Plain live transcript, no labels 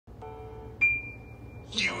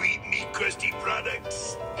You eat meat crusty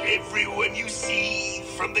products. Everyone you see,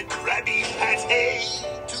 from the Krabby Patty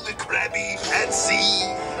to the Krabby Patsy.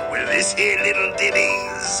 Well, this here little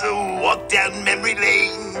ditty's a walk down memory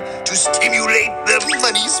lane to stimulate the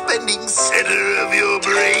money-spending center of your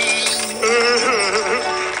brain.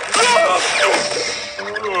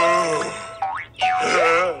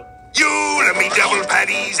 You love me double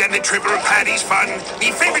patties and the triple patties fun.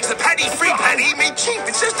 Me favorite's the patty-free patty, made cheap,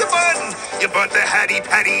 it's just a bun. You bought the Hattie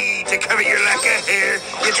Patty to cover your lack of hair.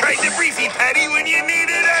 You tried the Briefy Patty when you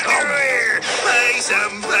needed underwear. Buy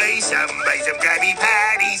some Krabby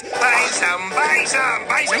Patties. Buy some, buy some,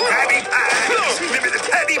 buy